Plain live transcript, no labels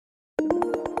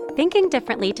Thinking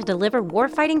differently to deliver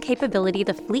warfighting capability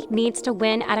the fleet needs to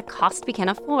win at a cost we can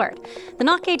afford. The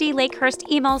NOC-AD Lakehurst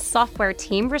EMALS software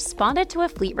team responded to a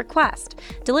fleet request,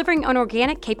 delivering an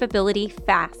organic capability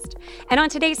fast. And on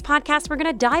today's podcast, we're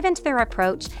going to dive into their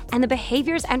approach and the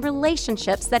behaviors and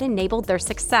relationships that enabled their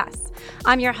success.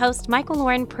 I'm your host, Michael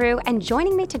Lauren Prue, and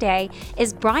joining me today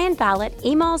is Brian Ballett,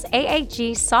 EMALS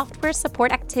AAG Software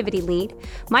Support Activity Lead,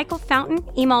 Michael Fountain,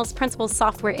 EMALS Principal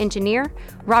Software Engineer,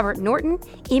 Robert Norton,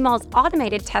 EMALS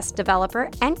Automated Test Developer,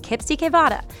 and Kipsy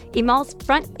Kevada, EMALS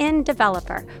Front-End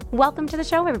Developer. Welcome to the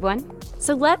show, everyone.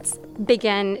 So let's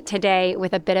begin today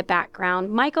with a bit of background.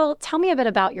 Michael, tell me a bit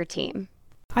about your team.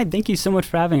 Hi, thank you so much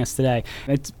for having us today.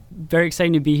 It's very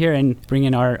exciting to be here and bring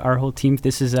in our whole team.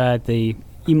 This is the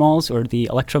EMALS, or the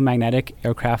Electromagnetic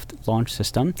Aircraft Launch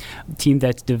System, team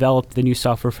that developed the new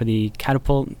software for the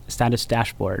Catapult Status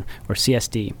Dashboard, or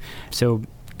CSD. So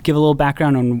give a little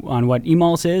background on what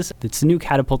EMALS is. It's a new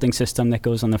catapulting system that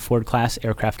goes on the Ford-class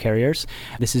aircraft carriers.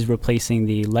 This is replacing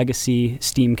the legacy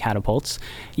steam catapults.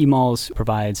 EMALS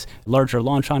provides larger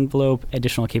launch envelope,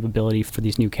 additional capability for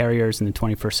these new carriers in the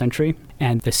 21st century.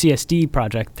 And the CSD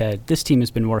project that this team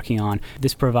has been working on,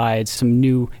 this provides some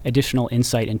new additional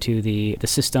insight into the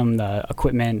system, the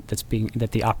equipment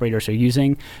that the operators are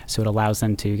using. So it allows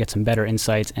them to get some better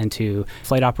insights into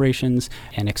flight operations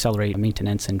and accelerate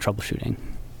maintenance and troubleshooting.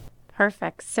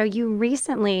 Perfect. So you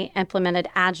recently implemented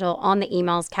Agile on the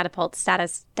EMALS Catapult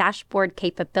Status Dashboard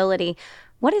capability.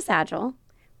 What is Agile,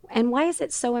 and why is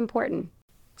it so important?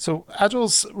 So Agile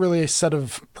is really a set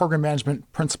of program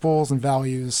management principles and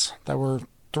values that were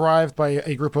derived by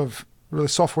a group of really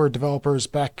software developers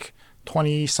back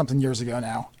 20-something years ago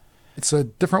now. It's a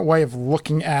different way of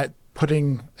looking at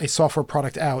putting a software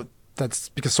product out. That's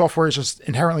because software is just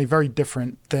inherently very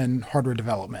different than hardware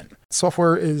development.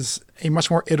 Software is a much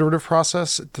more iterative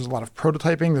process. There's a lot of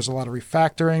prototyping, there's a lot of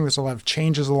refactoring, there's a lot of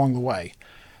changes along the way.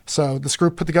 So this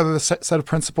group put together the set of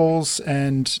principles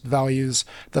and values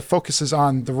that focuses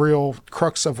on the real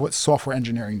crux of what software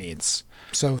engineering needs.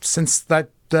 So since that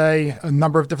day, a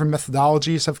number of different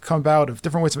methodologies have come about of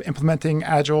different ways of implementing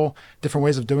Agile, different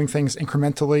ways of doing things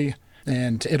incrementally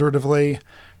and iteratively,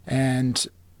 and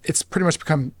it's pretty much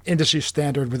become industry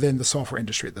standard within the software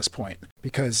industry at this point,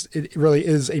 because it really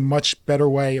is a much better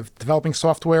way of developing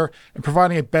software and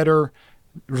providing a better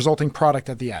resulting product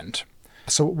at the end.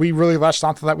 So we really latched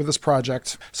onto that with this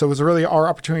project. So it was really our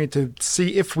opportunity to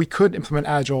see if we could implement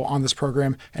Agile on this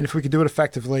program and if we could do it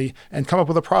effectively and come up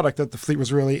with a product that the fleet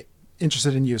was really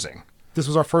interested in using. This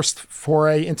was our first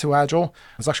foray into Agile.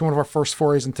 It was actually one of our first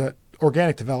forays into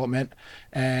organic development,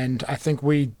 and I think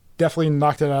we definitely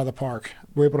knocked it out of the park.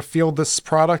 We were able to field this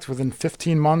product within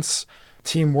 15 months.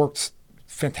 Team worked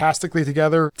fantastically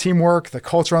together. Teamwork, the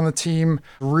culture on the team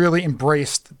really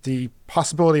embraced the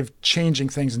possibility of changing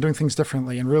things and doing things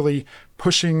differently and really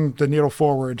pushing the needle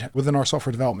forward within our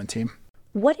software development team.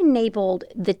 What enabled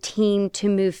the team to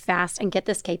move fast and get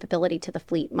this capability to the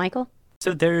fleet? Michael?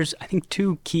 So there's, I think,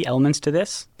 two key elements to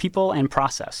this: people and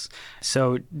process.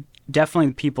 So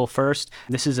definitely people first.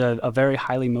 This is a very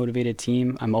highly motivated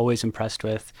team. I'm always impressed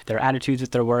with their attitudes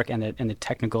with their work and the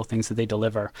technical things that they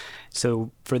deliver.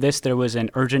 So for this, there was an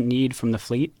urgent need from the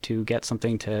fleet to get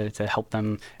something to help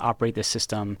them operate this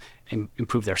system,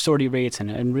 improve their sortie rates,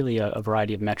 and really a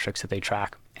variety of metrics that they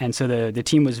track. And so the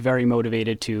team was very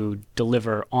motivated to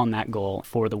deliver on that goal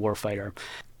for the warfighter.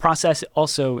 Process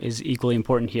also is equally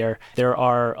important here. There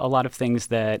are a lot of things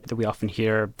that we often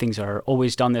hear. Things are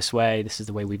always done this way. This is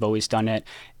the way we've always done it.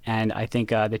 And I think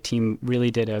the team really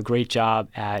did a great job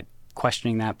at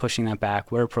questioning that, pushing that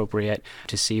back where appropriate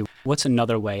to see what's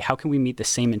another way. How can we meet the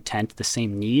same intent, the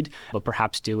same need, but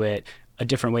perhaps do it a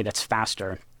different way that's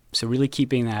faster? So really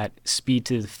keeping that speed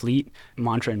to the fleet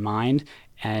mantra in mind.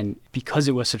 And because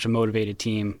it was such a motivated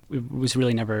team, it was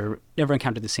really never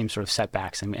encountered the same sort of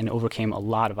setbacks and overcame a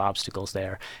lot of obstacles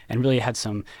there, and really had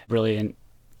some brilliant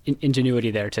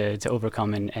ingenuity there to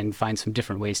overcome and find some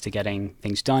different ways to getting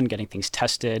things done, getting things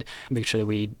tested, make sure that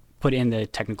we put in the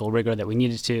technical rigor that we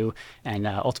needed to, and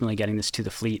ultimately getting this to the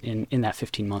fleet in that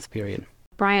 15-month period.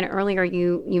 Brian, earlier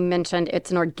you mentioned it's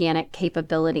an organic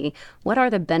capability. What are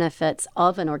the benefits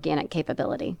of an organic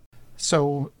capability?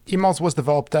 So EMALS was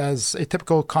developed as a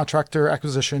typical contractor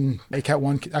acquisition, a Cat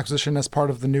 1 acquisition as part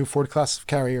of the new Ford class of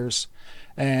carriers.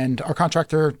 And our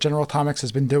contractor, General Atomics,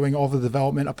 has been doing all the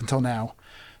development up until now.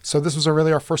 So this was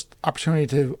really our first opportunity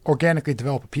to organically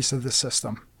develop a piece of this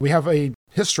system. We have a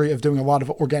history of doing a lot of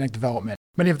organic development.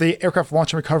 Many of the aircraft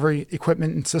launch and recovery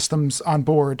equipment and systems on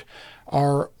board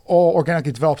are all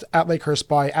organically developed at Lakehurst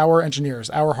by our engineers,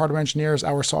 our hardware engineers,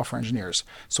 our software engineers.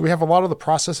 So we have a lot of the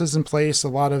processes in place, a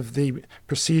lot of the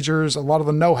procedures, a lot of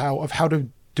the know-how of how to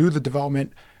do the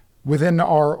development within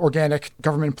our organic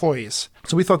government employees.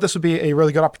 So we thought this would be a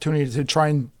really good opportunity to try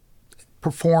and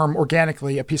perform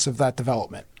organically a piece of that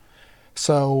development.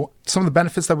 So some of the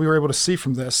benefits that we were able to see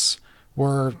from this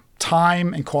were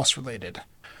time and cost related.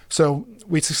 So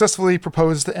we successfully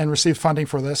proposed and received funding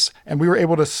for this, and we were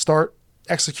able to start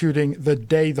executing the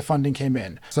day the funding came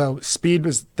in. So speed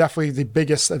was definitely the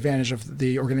biggest advantage of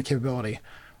the organic capability.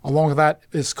 Along with that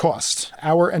is cost.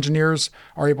 Our engineers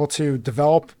are able to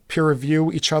develop, peer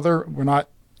review each other. We're not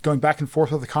going back and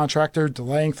forth with the contractor,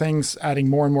 delaying things, adding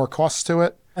more and more costs to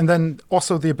it. And then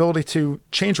also the ability to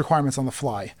change requirements on the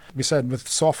fly. We said with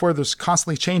software, there's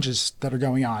constantly changes that are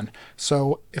going on.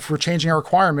 So if we're changing our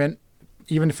requirement,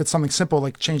 even if it's something simple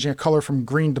like changing a color from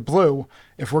green to blue,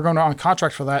 if we're going on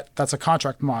contract for that, that's a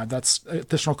contract mod. That's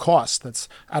additional cost. That's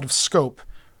out of scope.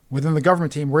 Within the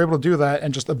government team, we're able to do that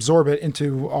and just absorb it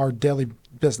into our daily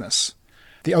business.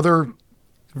 The other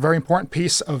very important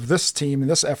piece of this team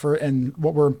and this effort and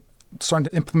what we're starting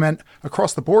to implement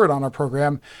across the board on our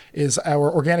program is our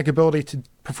organic ability to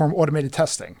perform automated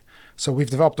testing. So we've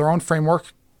developed our own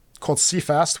framework called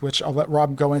CFast, which I'll let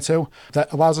Rob go into,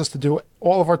 that allows us to do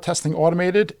all of our testing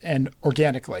automated and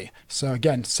organically. So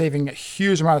again, saving a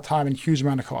huge amount of time and huge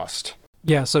amount of cost.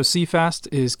 Yeah, so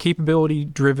CFast is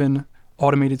capability-driven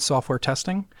automated software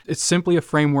testing. It's simply a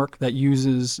framework that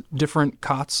uses different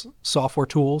COTS software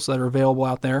tools that are available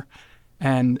out there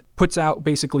and puts out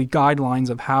basically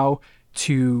guidelines of how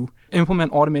to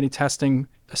implement automated testing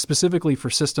specifically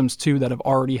for systems too that have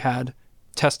already had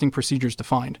testing procedures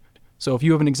defined. So if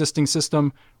you have an existing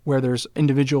system where there's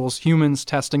individuals, humans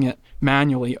testing it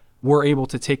manually, we're able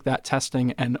to take that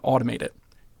testing and automate it.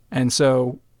 And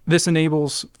so this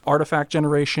enables artifact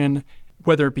generation,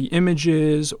 whether it be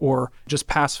images or just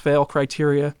pass-fail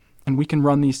criteria, and we can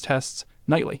run these tests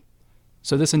nightly.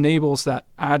 So this enables that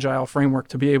agile framework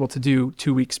to be able to do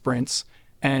 2-week sprints,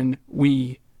 and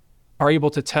we are able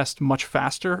to test much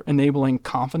faster, enabling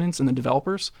confidence in the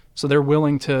developers. So they're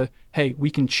willing to, hey,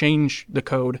 we can change the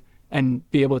code and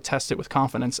be able to test it with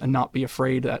confidence and not be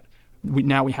afraid that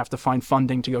we have to find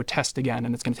funding to go test again,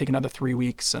 and it's going to take another 3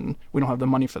 weeks, and we don't have the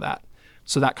money for that.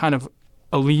 So that kind of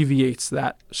alleviates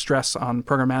that stress on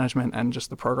program management and just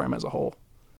the program as a whole.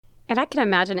 And I can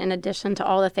imagine, in addition to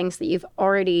all the things that you've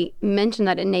already mentioned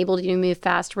that enabled you to move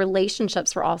fast,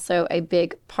 relationships were also a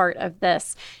big part of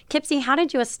this. Kipsy, how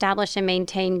did you establish and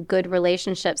maintain good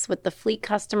relationships with the fleet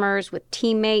customers, with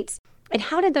teammates? And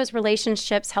how did those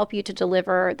relationships help you to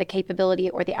deliver the capability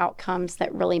or the outcomes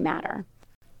that really matter?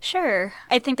 Sure.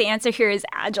 I think the answer here is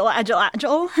agile.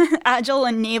 Agile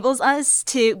enables us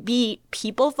to be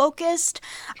people-focused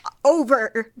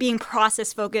over being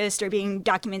process-focused or being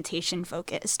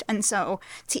documentation-focused. And so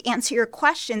to answer your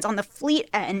questions on the fleet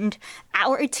end,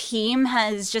 our team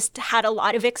has just had a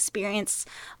lot of experience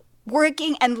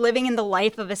working and living in the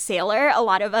life of a sailor. A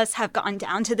lot of us have gone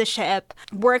down to the ship,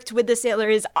 worked with the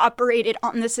sailors, operated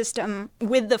on the system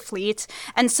with the fleet.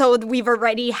 And so we've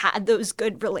already had those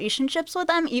good relationships with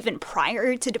them even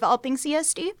prior to developing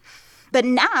CSD. But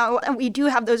now we do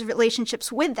have those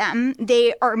relationships with them.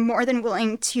 They are more than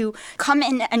willing to come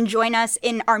in and join us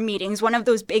in our meetings. One of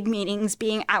those big meetings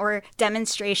being our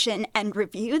demonstration and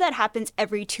review that happens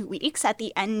every 2 weeks at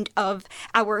the end of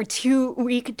our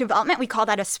 2-week development. We call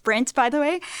that a sprint, by the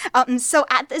way. So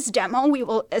at this demo, we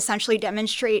will essentially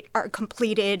demonstrate our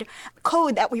completed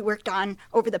code that we worked on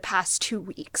over the past 2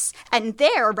 weeks. And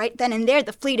there, right then and there,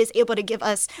 the fleet is able to give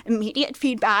us immediate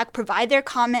feedback, provide their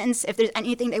comments. If there's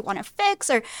anything they want to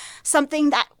fix or something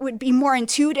that would be more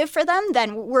intuitive for them,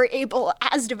 then we're able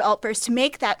as developers to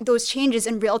make those changes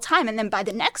in real time. And then by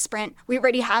the next sprint, we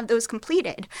already have those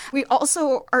completed. We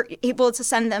also are able to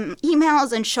send them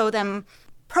emails and show them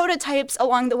prototypes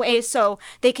along the way so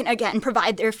they can, again,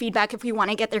 provide their feedback if we want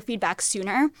to get their feedback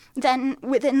sooner than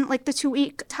within like the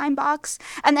 2-week time box.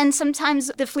 And then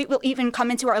sometimes the fleet will even come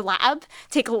into our lab,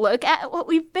 take a look at what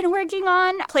we've been working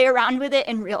on, play around with it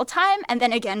in real time, and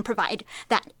then again provide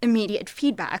that immediate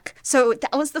feedback. So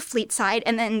that was the fleet side.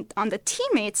 And then on the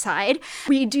teammate side,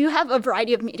 we do have a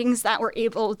variety of meetings that we're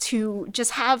able to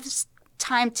just have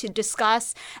time to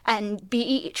discuss and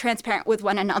be transparent with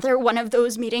one another. One of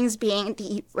those meetings being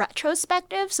the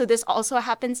retrospective. So this also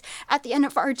happens at the end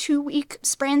of our 2-week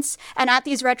sprints. And at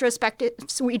these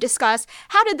retrospectives, we discuss,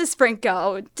 how did the sprint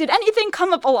go? Did anything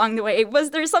come up along the way?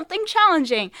 Was there something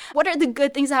challenging? What are the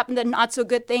good things that happened, the not so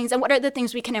good things? And what are the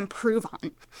things we can improve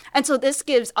on? And so this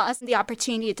gives us the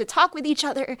opportunity to talk with each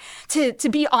other, to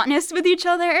be honest with each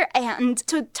other, and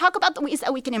to talk about the ways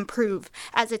that we can improve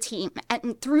as a team.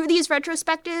 And through these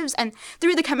retrospectives and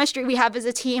through the chemistry we have as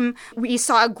a team, we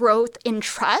saw growth in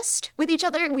trust with each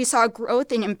other. We saw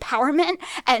growth in empowerment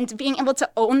and being able to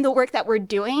own the work that we're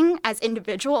doing as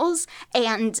individuals,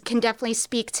 and can definitely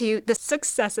speak to the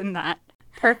success in that.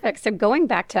 Perfect. So going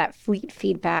back to that fleet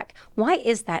feedback, why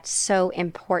is that so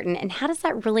important? And how does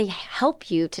that really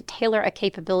help you to tailor a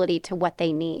capability to what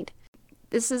they need?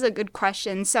 This is a good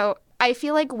question. So I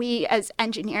feel like we as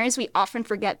engineers, we often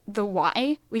forget the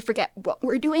why. We forget what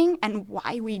we're doing and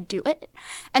why we do it.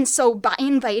 And so by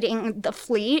inviting the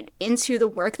fleet into the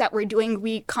work that we're doing,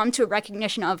 we come to a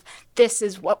recognition of this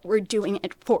is what we're doing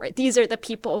it for. These are the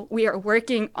people we are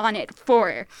working on it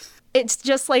for. It's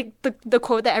just like the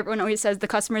quote that everyone always says, the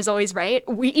customer is always right.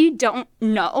 We don't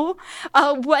know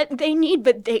what they need,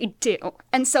 but they do.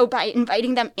 And so by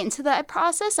inviting them into that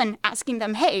process and asking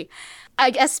them, hey, I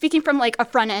guess speaking from like a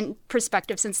front end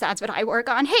perspective, since that's what I work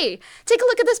on, hey, take a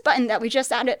look at this button that we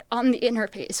just added on the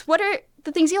interface. What are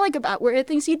the things you like about it? What are the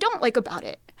things you don't like about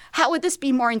it? How would this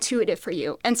be more intuitive for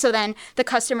you? And so then the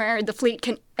customer, the fleet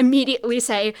can immediately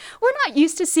say, we're not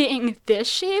used to seeing this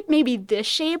shape. Maybe this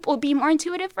shape will be more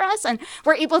intuitive for us. And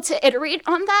we're able to iterate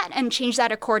on that and change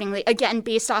that accordingly, again,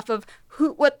 based off of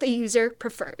what the user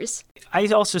prefers. I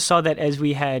also saw that as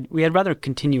we had rather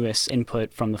continuous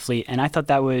input from the fleet, and I thought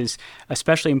that was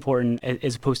especially important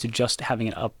as opposed to just having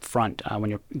it up front when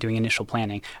you're doing initial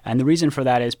planning. And the reason for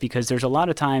that is because there's a lot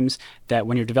of times that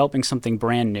when you're developing something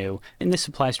brand new, and this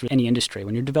applies to any industry,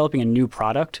 when you're developing a new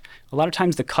product, a lot of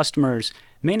times the customers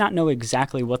may not know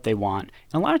exactly what they want.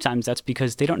 And a lot of times that's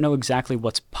because they don't know exactly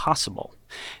what's possible.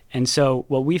 And so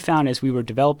what we found as we were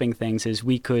developing things is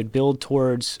we could build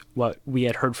towards what we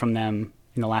had heard from them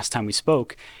in the last time we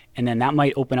spoke, and then that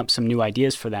might open up some new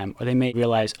ideas for them, or they may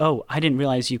realize, oh, I didn't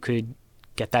realize you could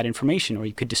get that information, or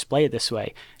you could display it this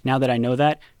way. Now that I know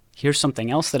that, here's something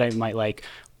else that I might like,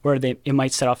 or it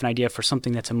might set off an idea for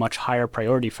something that's a much higher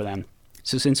priority for them.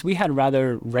 So since we had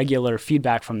rather regular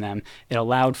feedback from them, it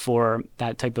allowed for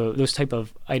those type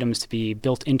of items to be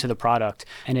built into the product.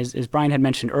 And as Brian had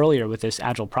mentioned earlier, with this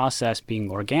agile process being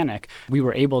organic, we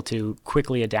were able to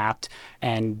quickly adapt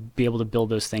and be able to build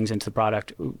those things into the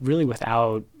product really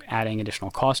without adding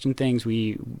additional cost and things.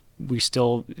 We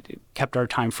still kept our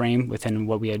time frame within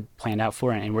what we had planned out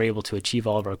for, and were able to achieve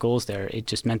all of our goals there. It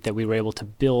just meant that we were able to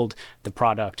build the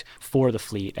product for the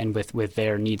fleet and with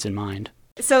their needs in mind.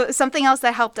 So something else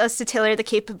that helped us to tailor the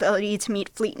capability to meet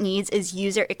fleet needs is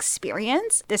user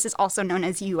experience. This is also known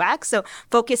as UX. So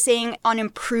focusing on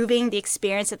improving the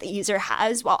experience that the user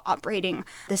has while operating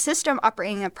the system,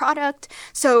 operating a product.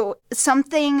 So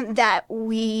something that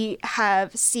we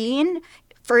have seen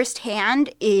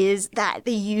firsthand is that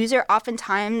the user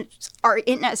oftentimes are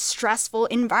in a stressful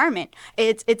environment.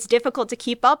 It's difficult to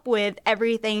keep up with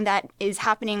everything that is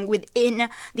happening within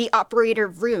the operator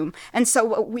room. And so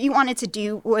what we wanted to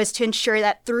do was to ensure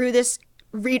that through this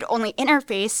read-only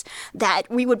interface that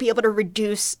we would be able to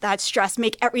reduce that stress,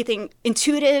 make everything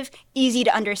intuitive, easy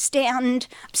to understand,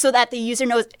 so that the user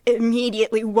knows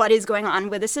immediately what is going on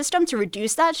with the system, to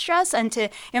reduce that stress and to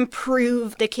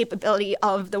improve the capability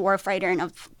of the warfighter and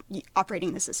of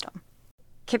operating the system.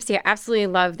 Kipsy, I absolutely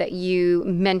love that you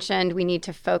mentioned we need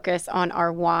to focus on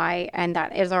our why, and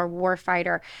that is our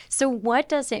warfighter. So what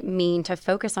does it mean to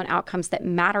focus on outcomes that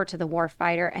matter to the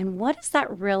warfighter, and what does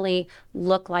that really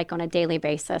look like on a daily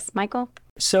basis? Michael?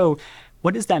 So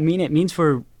what does that mean? It means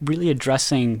we're really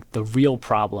addressing the real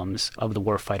problems of the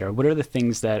warfighter. What are the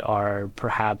things that are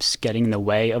perhaps getting in the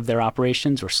way of their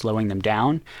operations or slowing them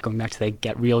down? Going back to the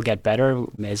get real, get better,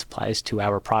 as applies to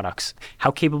our products.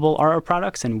 How capable are our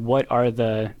products, and what are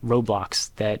the roadblocks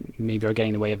that maybe are getting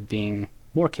in the way of being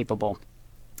more capable?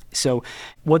 So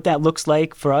what that looks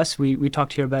like for us, we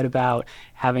talked here about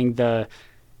having the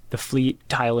fleet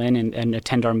dial in and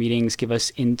attend our meetings, give us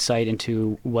insight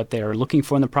into what they're looking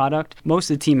for in the product.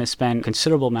 Most of the team has spent a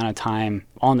considerable amount of time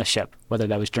on the ship, whether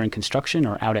that was during construction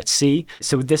or out at sea.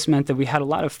 So this meant that we had a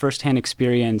lot of firsthand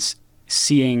experience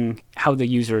seeing how the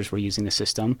users were using the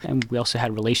system. And we also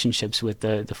had relationships with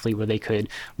the fleet where they could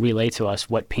relay to us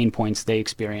what pain points they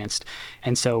experienced.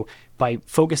 And so by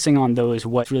focusing on those,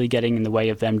 what's really getting in the way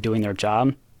of them doing their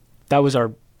job, that was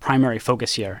our primary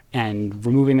focus here, and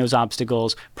removing those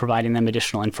obstacles, providing them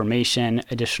additional information,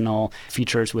 additional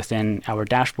features within our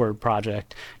dashboard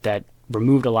project that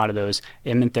removed a lot of those.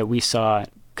 It meant that we saw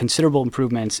considerable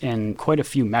improvements in quite a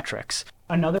few metrics.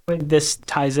 Another way this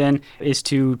ties in is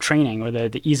to training, or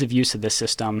the ease of use of this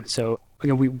system. So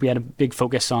we had a big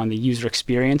focus on the user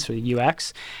experience, or the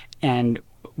UX, and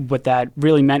what that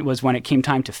really meant was when it came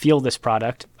time to field this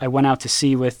product, I went out to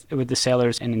sea with the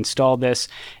sailors and installed this,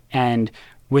 and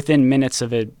within minutes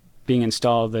of it being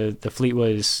installed, the fleet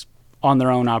was on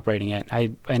their own operating it.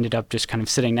 I ended up just kind of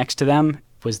sitting next to them,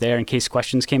 was there in case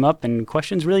questions came up, and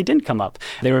questions really didn't come up.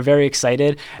 They were very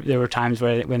excited. There were times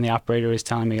when the operator was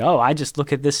telling me, oh, I just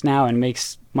look at this now and it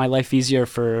makes my life easier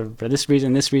for this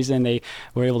reason, this reason. They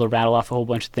were able to rattle off a whole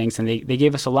bunch of things, and they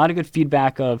gave us a lot of good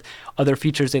feedback of other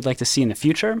features they'd like to see in the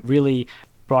future. Really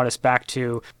brought us back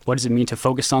to what does it mean to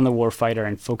focus on the warfighter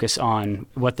and focus on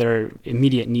what their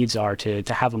immediate needs are to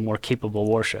have a more capable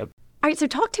warship. All right, so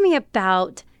talk to me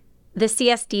about the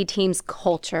CSD team's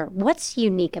culture. What's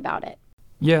unique about it?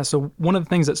 Yeah, so one of the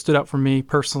things that stood out for me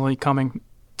personally coming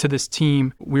to this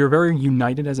team, we were very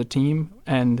united as a team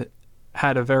and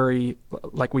had a very,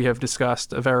 like we have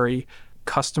discussed, a very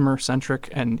customer-centric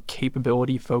and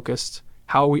capability-focused.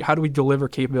 How do we deliver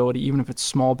capability, even if it's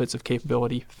small bits of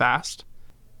capability, fast?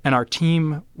 And our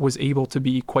team was able to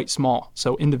be quite small.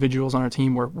 So individuals on our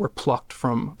team were plucked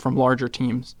from larger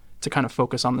teams to kind of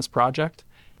focus on this project.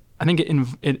 I think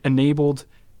it enabled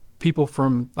people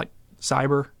from like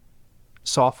cyber,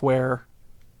 software,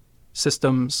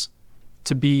 systems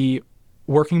to be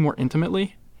working more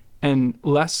intimately, and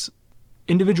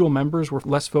individual members were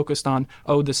less focused on,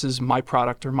 oh, this is my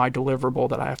product or my deliverable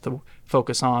that I have to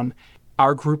focus on.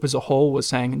 Our group as a whole was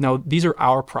saying, no, these are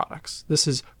our products. This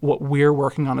is what we're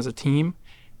working on as a team.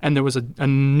 And there was a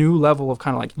new level of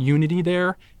kind of like unity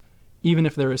there. Even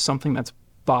if there is something that's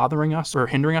bothering us or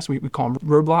hindering us, we call them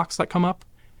roadblocks that come up.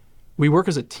 We work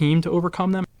as a team to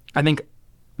overcome them. I think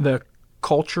the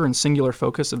culture and singular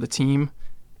focus of the team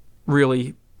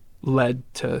really led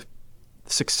to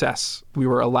success. We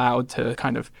were allowed to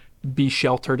kind of be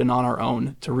sheltered and on our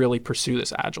own to really pursue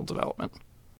this agile development.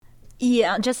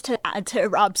 Yeah, just to add to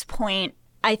Rob's point,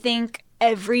 I think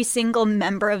every single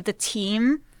member of the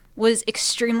team was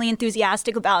extremely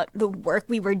enthusiastic about the work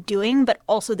we were doing, but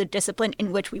also the discipline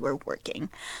in which we were working.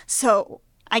 So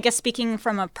I guess speaking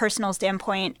from a personal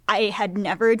standpoint, I had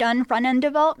never done front-end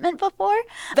development before,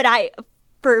 but I,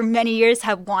 for many years,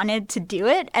 have wanted to do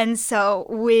it. And so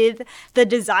with the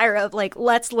desire of like,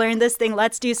 let's learn this thing,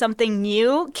 let's do something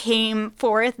new, came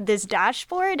forth this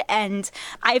dashboard. And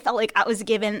I felt like I was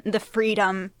given the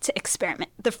freedom to experiment,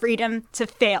 the freedom to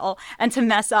fail and to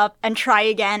mess up and try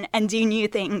again and do new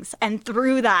things. And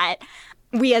through that,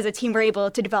 we as a team were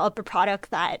able to develop a product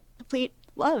that the fleet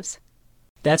loves.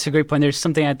 That's a great point. There's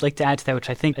something I'd like to add to that, which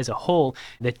I think as a whole,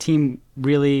 the team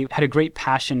really had a great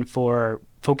passion for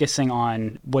focusing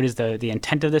on what is the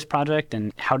intent of this project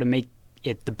and how to make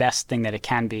it the best thing that it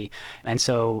can be. And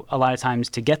so a lot of times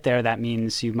to get there, that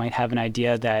means you might have an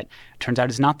idea that turns out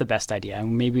is not the best idea.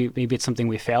 And maybe it's something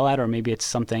we fail at, or maybe it's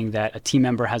something that a team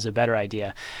member has a better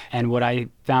idea. And what I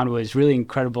found was really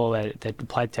incredible that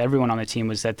applied to everyone on the team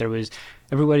was that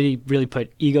everybody really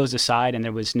put egos aside, and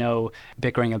there was no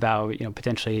bickering about,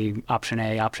 potentially option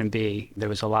A, option B. There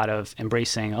was a lot of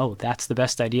embracing, oh, that's the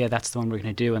best idea, that's the one we're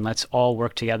going to do, and let's all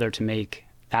work together to make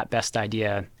that best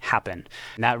idea happen.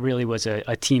 And that really was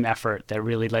a team effort that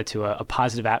really led to a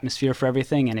positive atmosphere for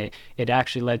everything, and it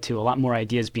actually led to a lot more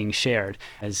ideas being shared,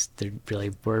 as there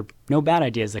really were no bad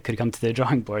ideas that could come to the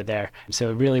drawing board there. So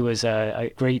it really was a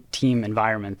great team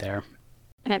environment there.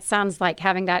 And it sounds like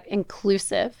having that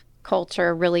inclusive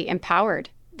culture really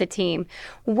empowered the team.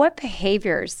 What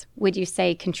behaviors would you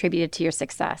say contributed to your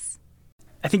success?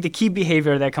 I think the key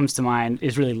behavior that comes to mind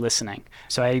is really listening.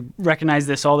 So I recognize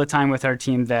this all the time with our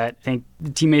team, that I think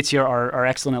the teammates here are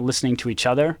excellent at listening to each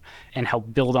other and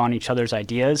help build on each other's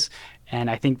ideas. And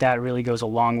I think that really goes a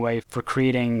long way for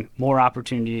creating more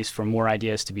opportunities for more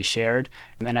ideas to be shared.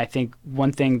 And I think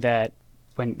one thing that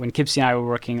when Kipsy and I were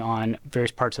working on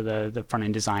various parts of the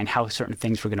front-end design, how certain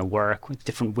things were going to work, with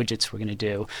different widgets we're going to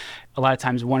do, a lot of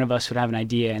times one of us would have an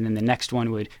idea, and then the next one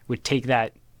would take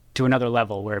that to another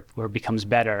level where it becomes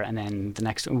better, and then the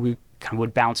next we kind of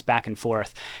would bounce back and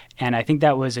forth. And I think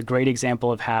that was a great example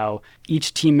of how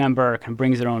each team member kind of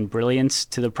brings their own brilliance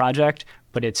to the project,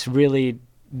 but it's really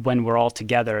when we're all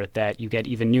together that you get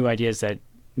even new ideas that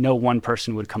no one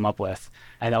person would come up with.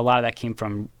 And a lot of that came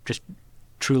from just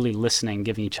truly listening,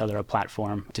 giving each other a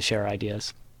platform to share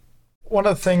ideas. One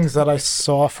of the things that I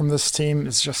saw from this team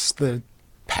is just the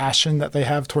passion that they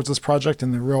have towards this project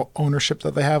and the real ownership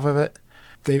that they have of it.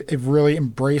 they've really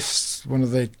embraced one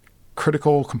of the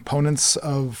critical components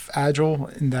of Agile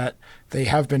in that they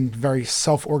have been very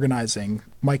self-organizing.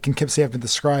 Mike and Kipsey have been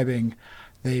describing.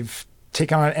 They've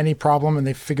taken on any problem and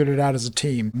they've figured it out as a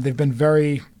team. They've been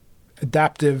very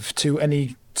adaptive to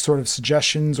any sort of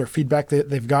suggestions or feedback that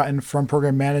they've gotten from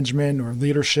program management or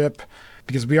leadership,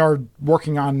 because we are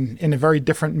working on in a very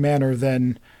different manner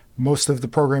than most of the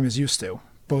program is used to,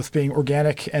 both being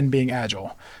organic and being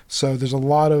agile. So there's a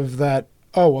lot of that,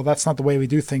 oh, well, that's not the way we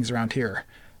do things around here.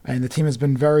 And the team has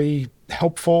been very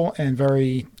helpful and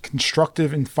very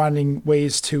constructive in finding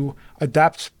ways to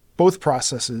adapt both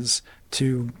processes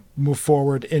to move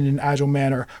forward in an agile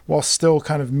manner while still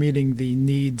kind of meeting the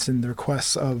needs and the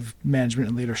requests of management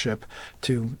and leadership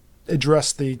to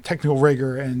address the technical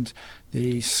rigor and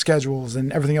the schedules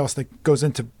and everything else that goes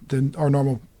into our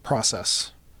normal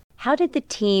process. How did the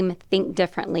team think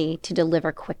differently to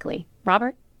deliver quickly?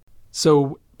 Robert?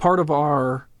 So part of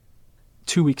our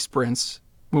 2-week sprints,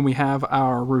 when we have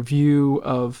our review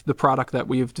of the product that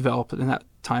we have developed in that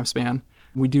time span,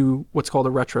 we do what's called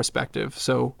a retrospective.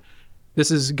 So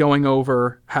this is going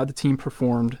over how the team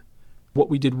performed, what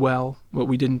we did well, what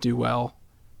we didn't do well,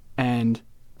 and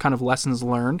kind of lessons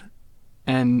learned.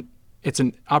 And it's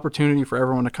an opportunity for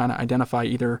everyone to kind of identify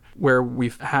either where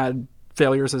we've had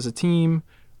failures as a team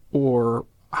or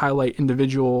highlight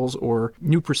individuals or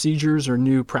new procedures or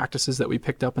new practices that we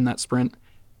picked up in that sprint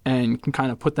and can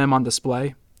kind of put them on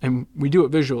display. And we do it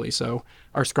visually. So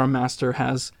our Scrum Master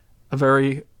has a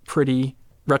very pretty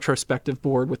retrospective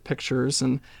board with pictures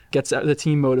and gets the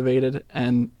team motivated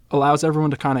and allows everyone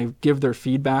to kind of give their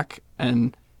feedback.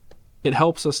 And it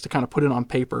helps us to kind of put it on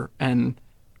paper and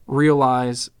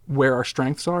realize where our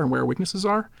strengths are and where our weaknesses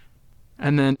are.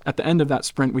 And then at the end of that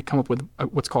sprint, we come up with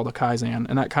what's called a Kaizen.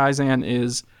 And that Kaizen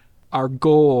is our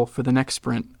goal for the next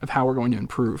sprint of how we're going to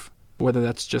improve, whether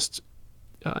that's just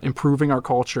improving our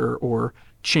culture or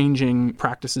changing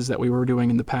practices that we were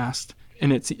doing in the past.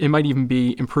 And it might even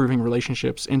be improving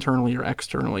relationships internally or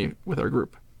externally with our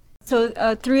group.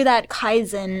 So through that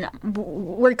Kaizen,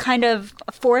 we're kind of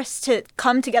forced to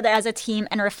come together as a team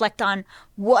and reflect on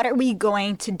what are we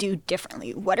going to do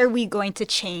differently? What are we going to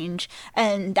change?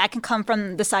 And that can come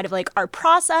from the side of like our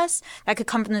process. That could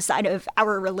come from the side of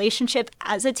our relationship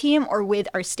as a team or with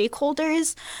our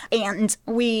stakeholders. And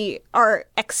we are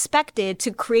expected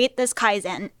to create this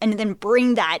Kaizen and then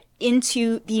bring that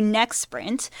into the next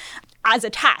sprint as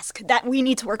a task that we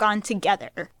need to work on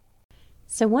together.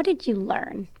 So what did you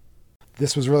learn?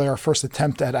 This was really our first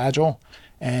attempt at Agile,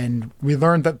 and we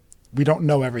learned that we don't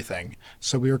know everything.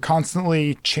 So we were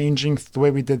constantly changing the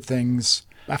way we did things.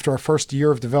 After our first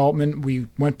year of development, we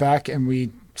went back and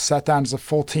we sat down as a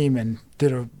full team and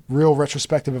did a real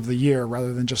retrospective of the year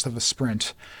rather than just of a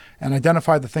sprint, and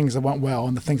identified the things that went well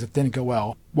and the things that didn't go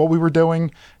well, what we were doing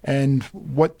and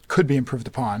what could be improved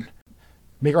upon.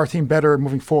 Make our team better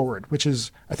moving forward, which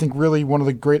is, I think, really one of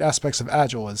the great aspects of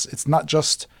Agile is it's not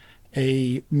just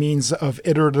a means of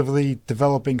iteratively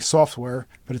developing software,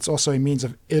 but it's also a means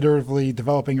of iteratively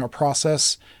developing our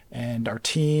process and our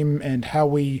team and how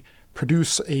we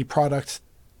produce a product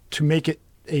to make it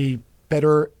a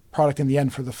better product in the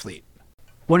end for the fleet.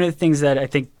 One of the things that I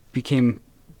think became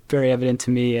very evident to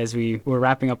me as we were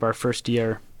wrapping up our first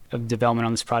year of development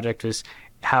on this project was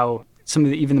how some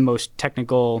of even the most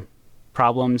technical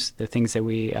problems, the things that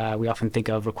we often think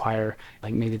of require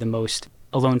like maybe the most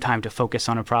alone time to focus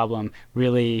on a problem,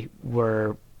 really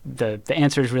were the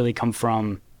answers really come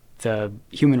from the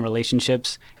human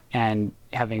relationships and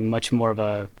having much more of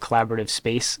a collaborative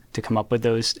space to come up with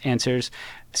those answers.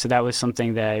 So that was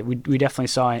something that we definitely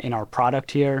saw in our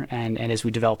product here and as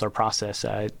we developed our process,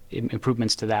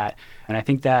 improvements to that. And I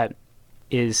think that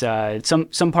is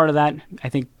some part of that, I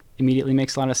think, immediately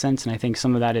makes a lot of sense. And I think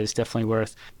some of that is definitely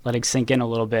worth letting sink in a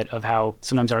little bit of how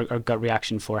sometimes our gut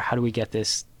reaction for how do we get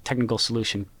this technical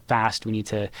solution fast. We need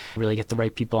to really get the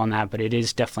right people on that, but it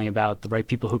is definitely about the right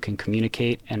people who can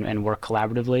communicate and work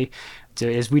collaboratively. So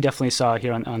as we definitely saw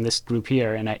here on this group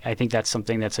here, and I think that's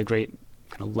something that's a great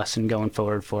kind of lesson going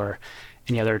forward for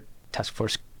any other task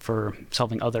force for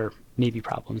solving other Navy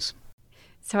problems.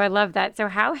 So I love that. So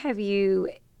how have you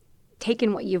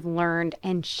taken what you've learned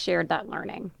and shared that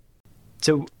learning?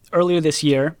 So earlier this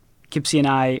year, Kipsey and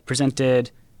I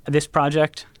presented this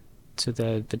project, so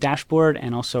the dashboard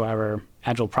and also our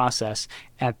Agile process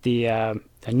at the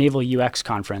Naval UX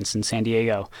conference in San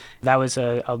Diego. That was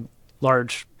a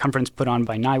large conference put on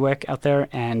by NIWC out there,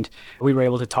 and we were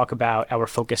able to talk about our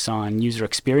focus on user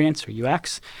experience or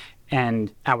UX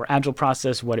and our Agile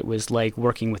process, what it was like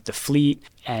working with the fleet,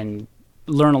 and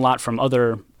learn a lot from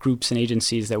other groups and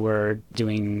agencies that were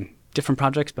doing different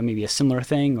projects, but maybe a similar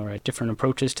thing or different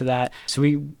approaches to that. So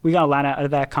we got a lot out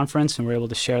of that conference, and we're able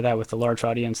to share that with a large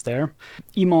audience there.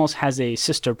 EMALS has a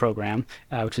sister program,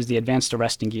 which is the Advanced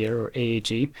Arresting Gear, or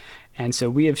AAG. And so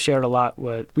we have shared a lot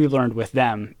what we've learned with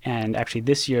them. And actually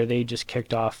this year, they just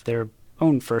kicked off their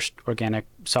own first organic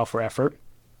software effort.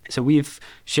 So we've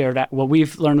shared what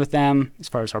we've learned with them as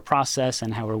far as our process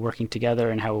and how we're working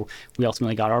together and how we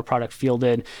ultimately got our product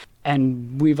fielded.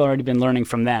 And we've already been learning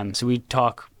from them. So we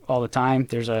talk all the time.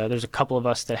 There's a couple of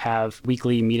us that have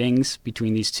weekly meetings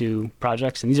between these two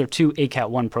projects. And these are two ACAT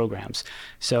 1 programs.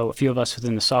 So a few of us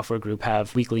within the software group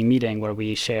have weekly meeting where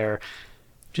we share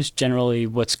just generally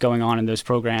what's going on in those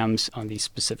programs on these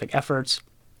specific efforts.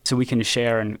 So we can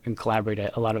share and collaborate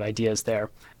a lot of ideas there.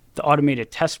 The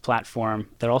automated test platform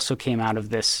that also came out of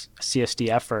this CSD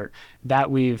effort, that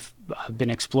we've been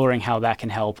exploring how that can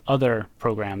help other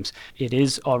programs. It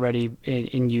is already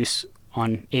in use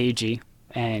on AAG,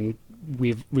 and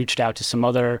we've reached out to some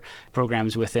other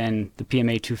programs within the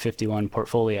PMA 251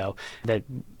 portfolio that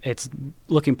it's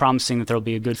looking promising that there'll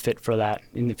be a good fit for that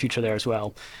in the future there as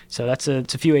well. So it's a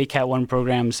few ACAT 1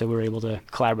 programs that we're able to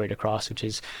collaborate across, which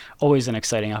is always an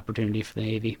exciting opportunity for the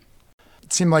Navy.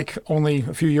 It seemed like only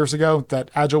a few years ago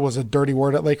that Agile was a dirty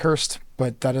word at Lakehurst,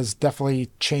 but that has definitely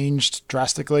changed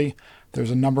drastically.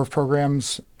 There's a number of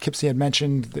programs Kipsey had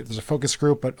mentioned. There's a focus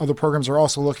group, but other programs are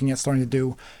also looking at starting to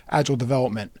do Agile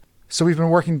development. So we've been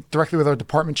working directly with our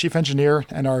department chief engineer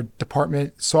and our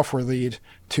department software lead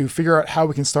to figure out how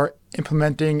we can start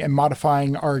implementing and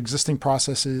modifying our existing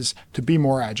processes to be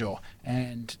more agile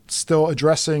and still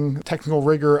addressing technical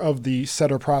rigor of the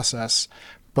setter process,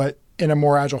 but in a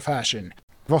more agile fashion.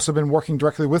 We've also been working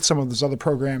directly with some of those other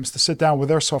programs to sit down with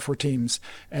their software teams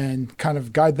and kind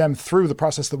of guide them through the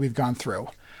process that we've gone through.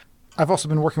 I've also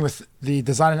been working with the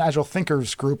Design and Agile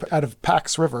Thinkers group out of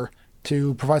Pax River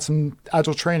to provide some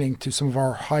Agile training to some of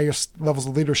our highest levels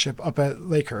of leadership up at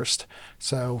Lakehurst.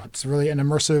 So it's really an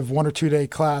immersive 1 or 2 day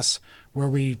class where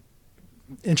we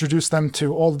introduce them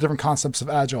to all the different concepts of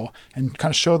Agile and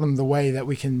kind of show them the way that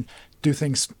we can do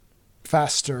things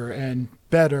faster and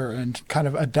better and kind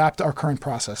of adapt our current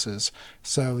processes.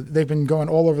 So they've been going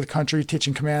all over the country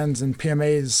teaching commands and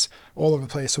PMAs all over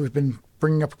the place. So we've been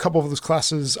bringing up a couple of those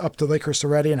classes up to Lakehurst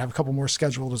already and have a couple more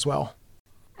scheduled as well.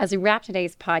 As we wrap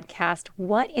today's podcast,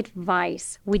 what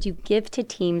advice would you give to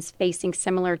teams facing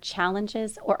similar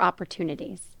challenges or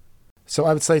opportunities? So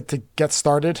I would say to get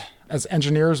started, as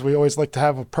engineers, we always like to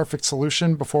have a perfect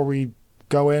solution before we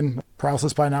go in,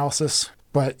 paralysis by analysis.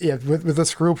 But yeah, with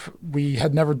this group, we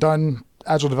had never done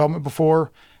Agile development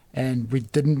before, and we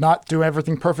did not do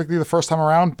everything perfectly the first time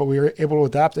around, but we were able to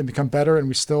adapt and become better, and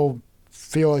we still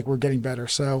feel like we're getting better.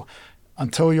 So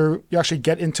until you actually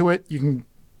get into it, you can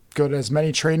go to as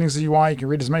many trainings as you want, you can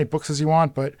read as many books as you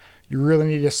want, but you really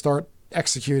need to start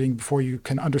executing before you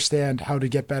can understand how to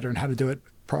get better and how to do it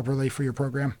properly for your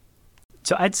program.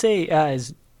 So I'd say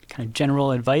as kind of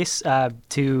general advice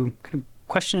to kind of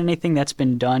question anything that's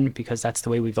been done, because that's the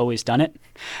way we've always done it.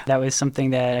 That was something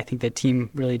that I think the team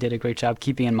really did a great job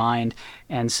keeping in mind.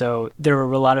 And so there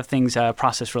were a lot of things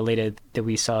process related that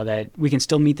we saw that we can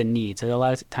still meet the needs. And a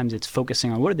lot of times it's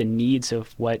focusing on what are the needs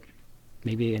of what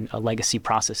maybe a legacy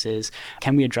process is.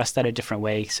 Can we address that a different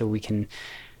way so we can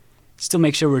still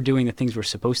make sure we're doing the things we're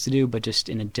supposed to do, but just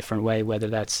in a different way, whether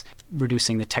that's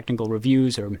reducing the technical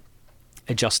reviews or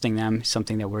adjusting them,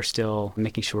 something that we're still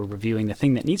making sure we're reviewing the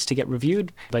thing that needs to get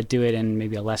reviewed, but do it in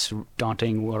maybe a less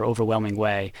daunting or overwhelming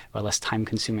way, or a less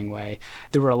time-consuming way.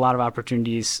 There were a lot of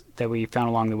opportunities that we found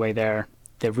along the way there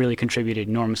that really contributed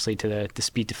enormously to the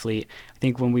speed to fleet. I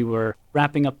think when we were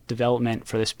wrapping up development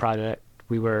for this project,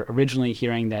 we were originally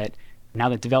hearing that now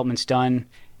that development's done,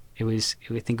 I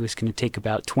think it was going to take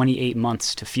about 28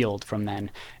 months to field from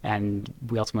then, and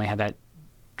we ultimately had that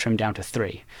trimmed down to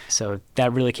 3. So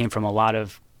that really came from a lot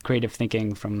of creative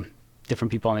thinking from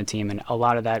different people on the team, and a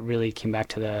lot of that really came back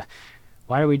to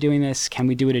why are we doing this? Can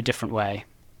we do it a different way?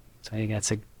 So I think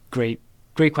that's a great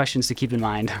questions to keep in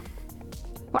mind.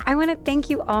 Well, I want to thank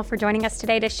you all for joining us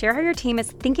today to share how your team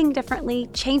is thinking differently,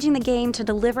 changing the game to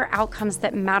deliver outcomes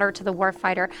that matter to the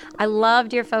warfighter. I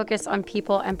loved your focus on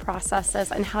people and processes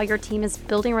and how your team is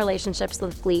building relationships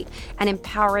with the fleet and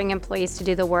empowering employees to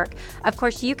do the work. Of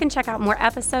course, you can check out more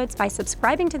episodes by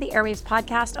subscribing to the AirWaves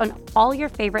podcast on all your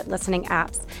favorite listening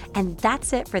apps. And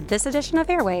that's it for this edition of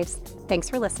AirWaves. Thanks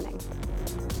for listening.